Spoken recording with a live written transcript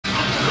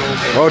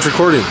Oh, it's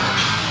recording.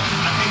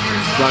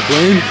 Black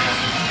Wayne?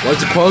 Why's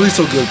the quality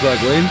so good,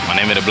 Black Wayne? My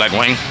name is Black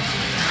Wayne.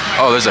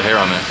 Oh, there's a hair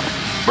on there.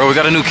 Bro, we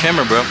got a new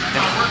camera, bro.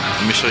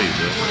 Let me show you,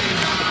 bro.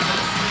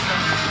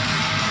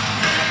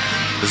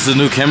 This is a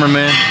new camera,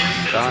 man.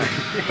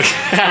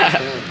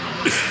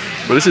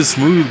 But this is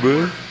smooth,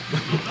 bro.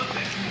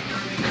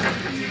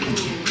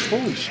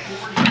 Holy shit.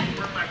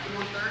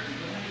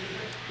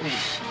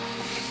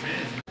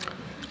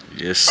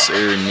 Yes,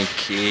 sir,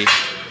 Nikki.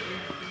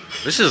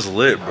 This is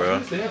lit, bro.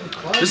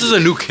 This is a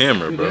new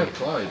camera, bro.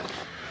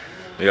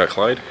 They got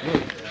Clyde?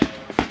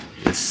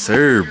 Yes,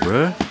 sir,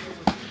 bro.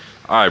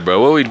 Alright, bro.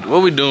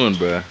 What we doing,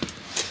 bro?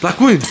 Black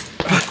Wayne!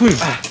 Black Wayne!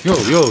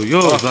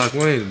 Yo, Black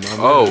Wayne.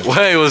 Oh,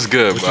 hey, what's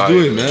good, what bro?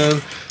 You doing,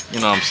 man? You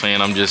know what I'm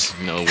saying? I'm just,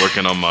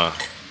 working on my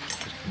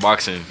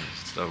boxing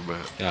stuff, bro.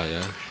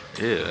 Yeah.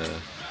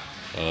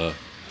 What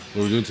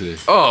are we doing today?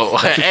 Oh,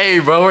 hey,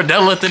 bro. We're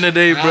deadlifting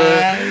today,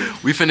 bro.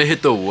 We finna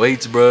hit the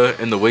weights, bro.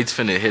 And the weights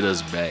finna hit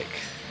us back.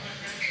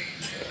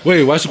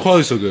 Wait, why's the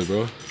quality so good,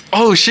 bro?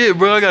 Oh, shit,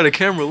 bro. I got a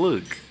camera.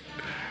 Look.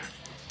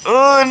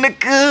 Oh,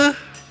 nigga.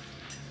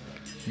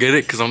 Get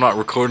it? Because I'm not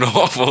recording on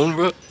my phone,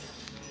 bro.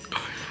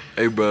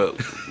 Hey, bro.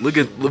 Look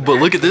at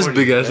this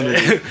big ass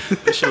nigga.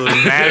 This shit was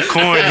mad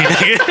corny,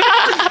 nigga.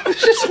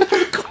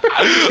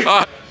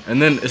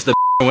 And then it's the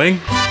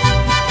wing.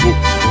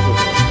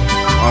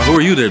 Who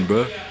are you then,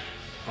 bro?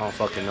 I don't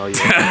fucking know you.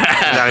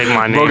 Not even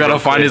my name. Bro gotta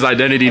find his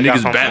identity.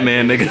 Nigga's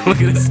Batman, nigga.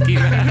 Look at this ski.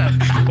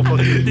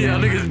 Yeah,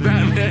 nigga's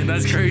Batman.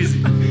 That's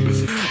crazy.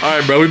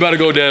 Alright, bro. We about to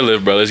go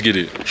deadlift, bro. Let's get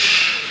it.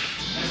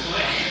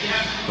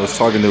 I was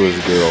talking to his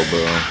girl,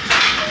 bro.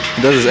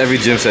 He does this every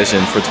gym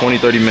session for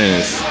 20-30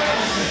 minutes.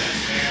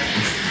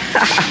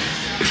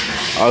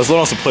 Alright, let's load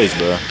on some plates,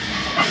 bro.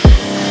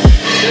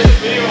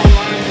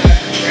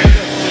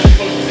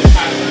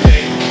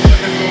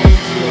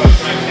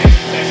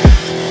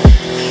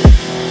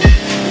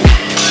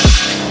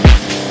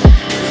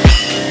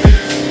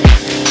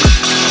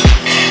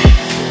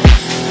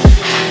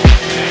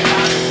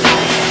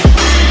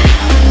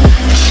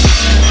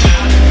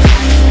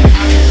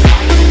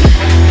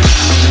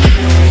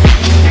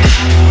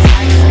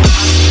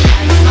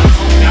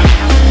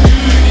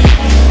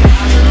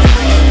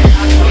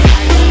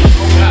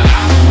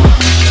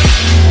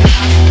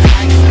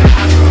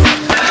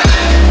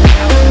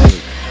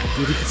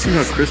 See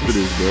how crisp it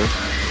is, bro.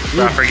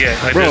 Bro, I forget.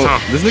 Like Bro, this, huh?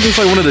 this nigga's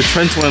like one of the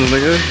Trent twins,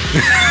 nigga.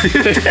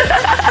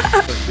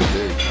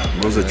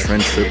 What was a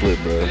Trent triplet,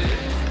 bro?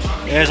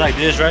 Yeah, it's like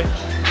this, right?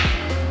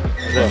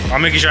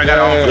 I'm making sure I got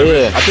it on.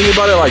 Yeah, I think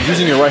about it like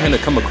using your right hand to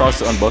come across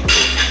to unbuckle it.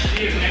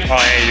 Oh,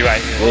 yeah, you're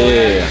right.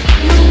 Yeah.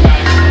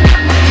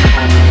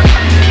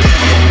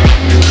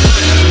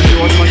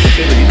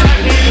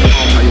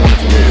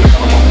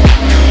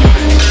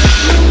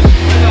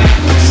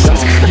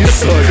 You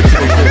suck.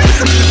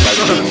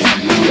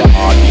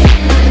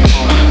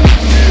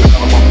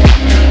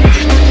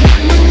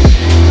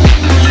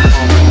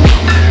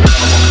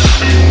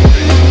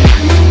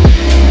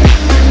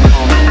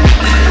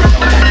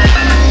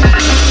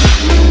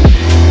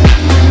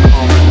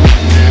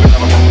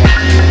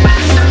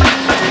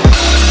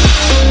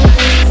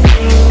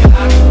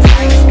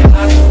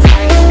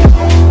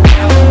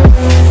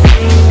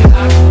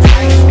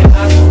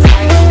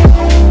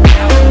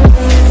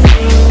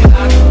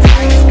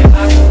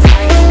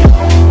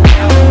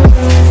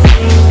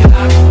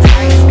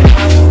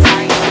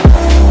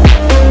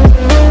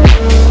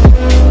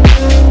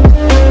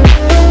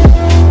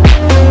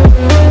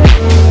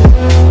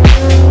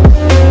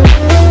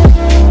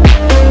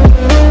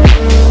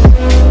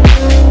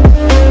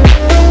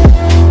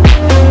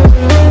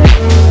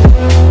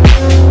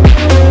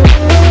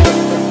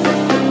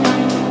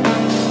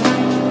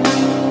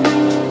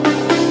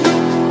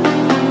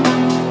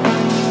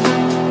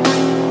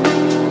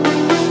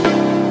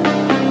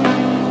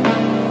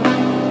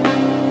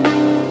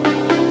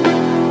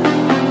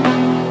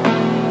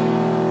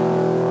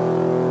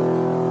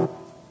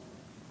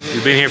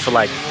 We've been here for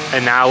like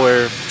an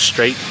hour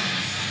straight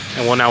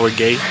and 1 hour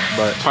gay,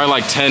 but Probably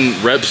like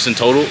 10 reps in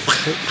total.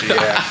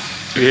 yeah,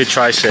 we hit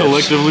triceps.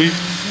 Collectively.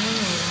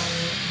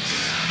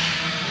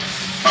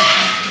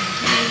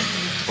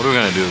 What are we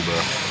gonna do, bro?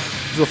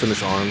 Let's go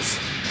finish arms.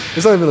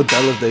 It's not even a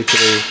deadlift day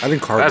today. I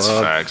didn't carb That's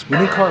up. facts, We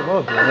didn't carb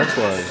up, bro. That's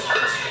why.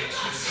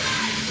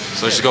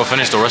 So let's just go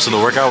finish the rest of the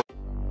workout.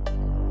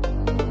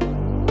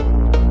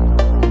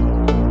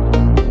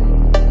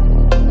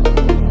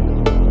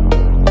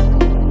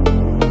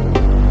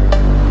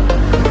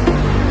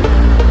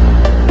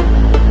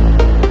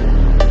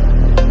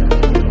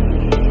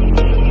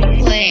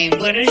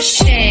 What a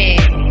shame.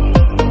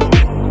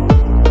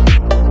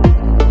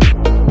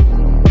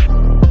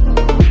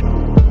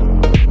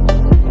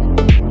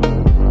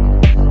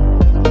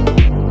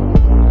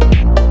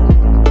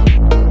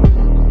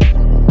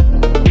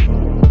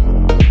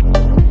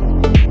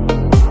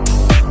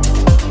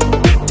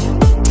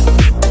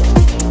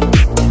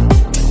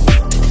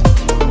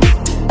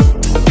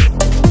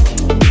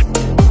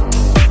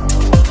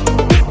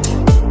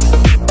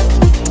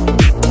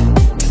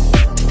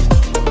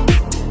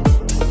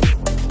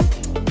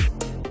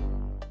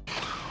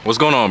 What's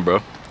going on,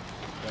 bro?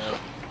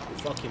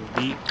 Fucking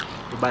beat.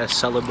 We're about to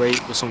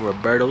celebrate with some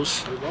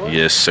Roberto's.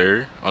 Yes,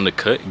 sir. On the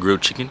cut,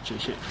 grilled chicken.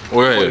 Shit.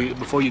 Or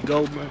Before you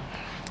go, man,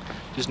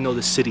 just know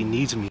the city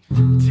needs me.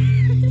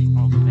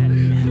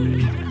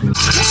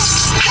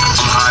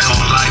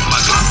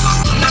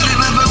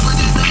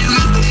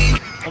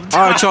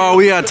 Alright, y'all,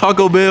 we got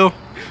Taco Bell.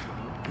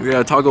 We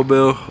got Taco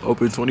Bell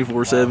open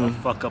 24/7.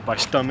 Fuck up our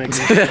stomachs.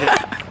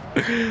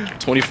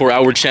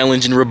 24-hour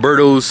challenge in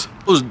Roberto's.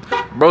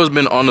 Bro's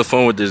been on the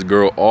phone with this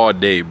girl all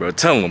day, bro.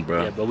 Tell him,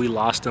 bro. Yeah, but we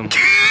lost him.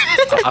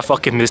 I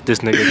fucking missed this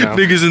nigga now.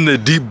 Niggas in the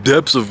deep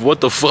depths of what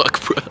the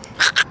fuck, bro.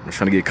 I'm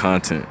trying to get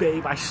content.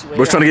 Babe, I swear.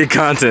 Bro's trying to get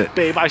content.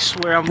 Babe, I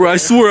swear I'm. Bro, I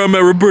swear I'm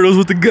at Roberto's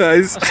with the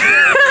guys.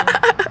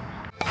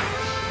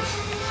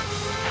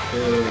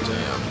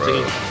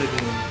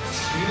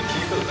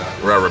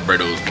 We're at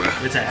Roberto's, bro.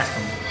 Let's ask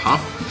him. Huh?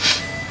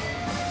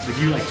 They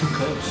give you like 2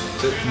 cups.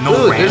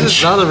 No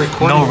ranch.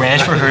 No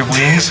ranch for her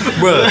wings.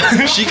 Bro,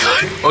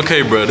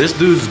 okay, bro. This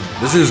is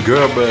his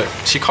girl, but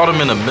she called him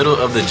in the middle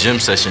of the gym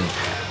session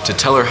to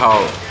tell her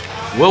how.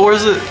 What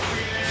was it?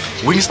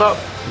 Wingstop?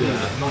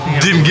 Yeah.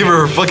 Didn't give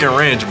her fucking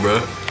ranch,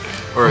 bro.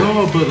 Or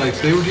No, but like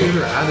they were giving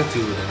her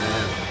attitude, and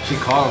then she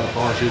called on the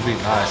phone. She was being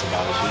nice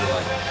about it. She was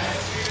like,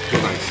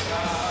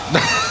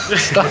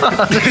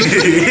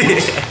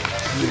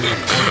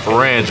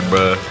 ranch,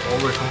 bro.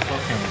 Over some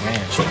fucking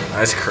ranch.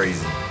 That's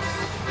crazy.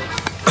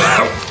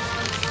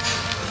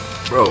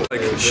 Bro,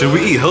 like, should we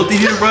eat healthy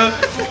here, bro?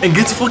 And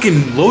get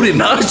fucking loaded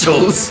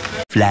nachos.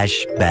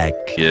 Flashback.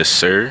 Yes,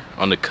 sir.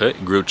 On the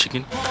cut, grilled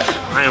chicken.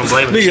 I am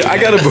blaming Nigga, I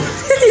gotta.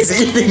 He's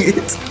eating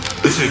it.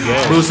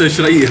 Bro said,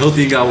 should I eat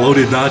healthy and got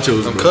loaded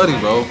nachos? I'm bro. cutting,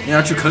 bro. Yeah,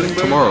 aren't you cutting,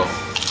 bro? Tomorrow.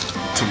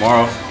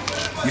 Tomorrow?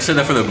 You said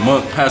that for the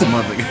past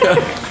month.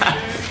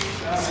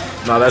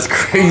 Nah, that's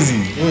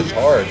crazy. It's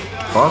hard.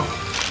 Huh?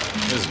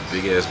 This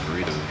big ass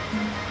burrito.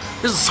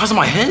 This is the size of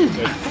my head.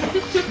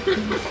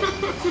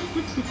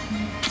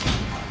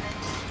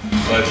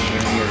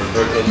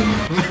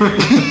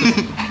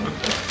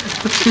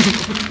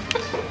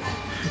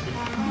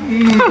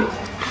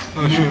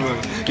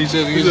 He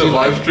said he's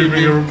live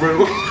streaming a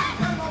Roberto.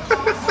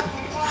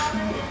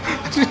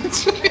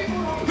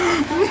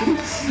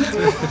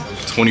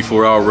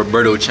 24-hour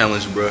Roberto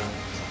challenge, bro.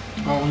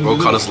 Bro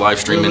caught us live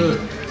streaming.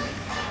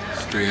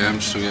 It's 3 a.m.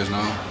 just so you guys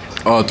know.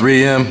 Oh,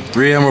 3 a.m.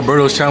 3 a.m.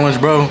 Roberto's challenge,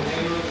 bro.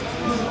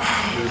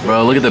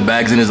 Bro, look at the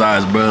bags in his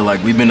eyes, bro.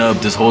 Like, we've been up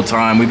this whole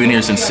time. We've been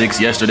here since 6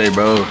 yesterday,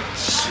 bro.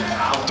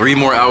 3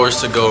 more hours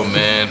to go,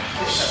 man.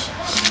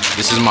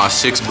 This is my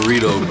 6th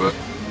burrito, bro.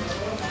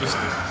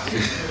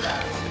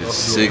 It's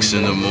 6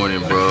 in the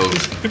morning, bro.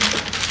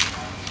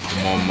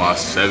 I'm on my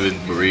 7th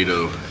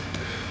burrito.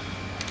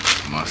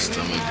 My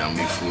stomach got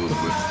me full,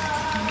 bro.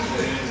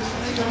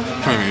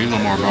 Can't eat no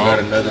more, bro. Got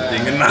another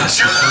thing in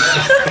nacho.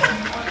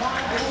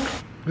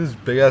 This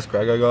big ass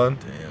crack I got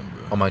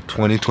on my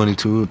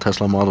 2022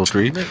 Tesla Model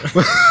 3.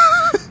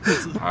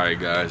 Alright,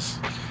 guys.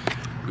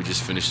 We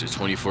just finished the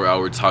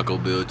 24-hour Taco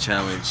Bell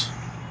challenge.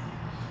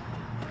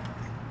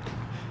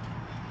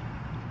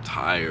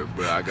 Tired,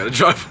 bro. I gotta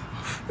drive.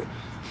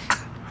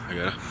 I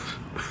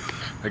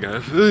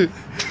gotta.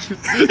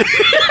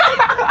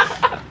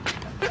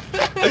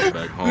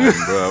 Back home,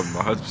 bro.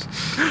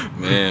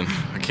 Man,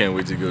 I can't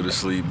wait to go to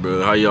sleep,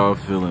 bro. How y'all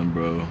feeling,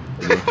 bro?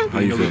 How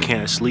you feeling? We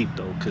can't sleep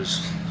though, cause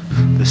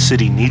the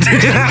city needs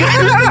it.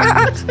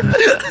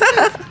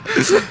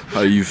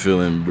 How you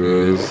feeling,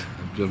 bro?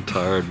 I'm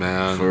tired,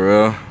 man. For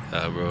real?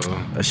 Yeah, bro.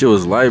 That shit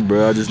was light,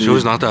 bro. I just She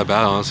was not that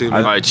bad, honestly.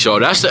 Alright, y'all.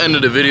 That's the end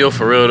of the video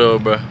for real, though,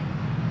 bro.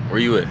 Where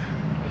you at?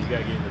 You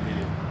gotta get in the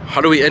video.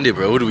 How do we end it,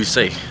 bro? What do we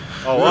say?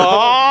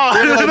 Oh!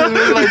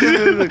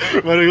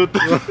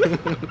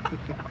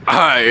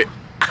 Alright.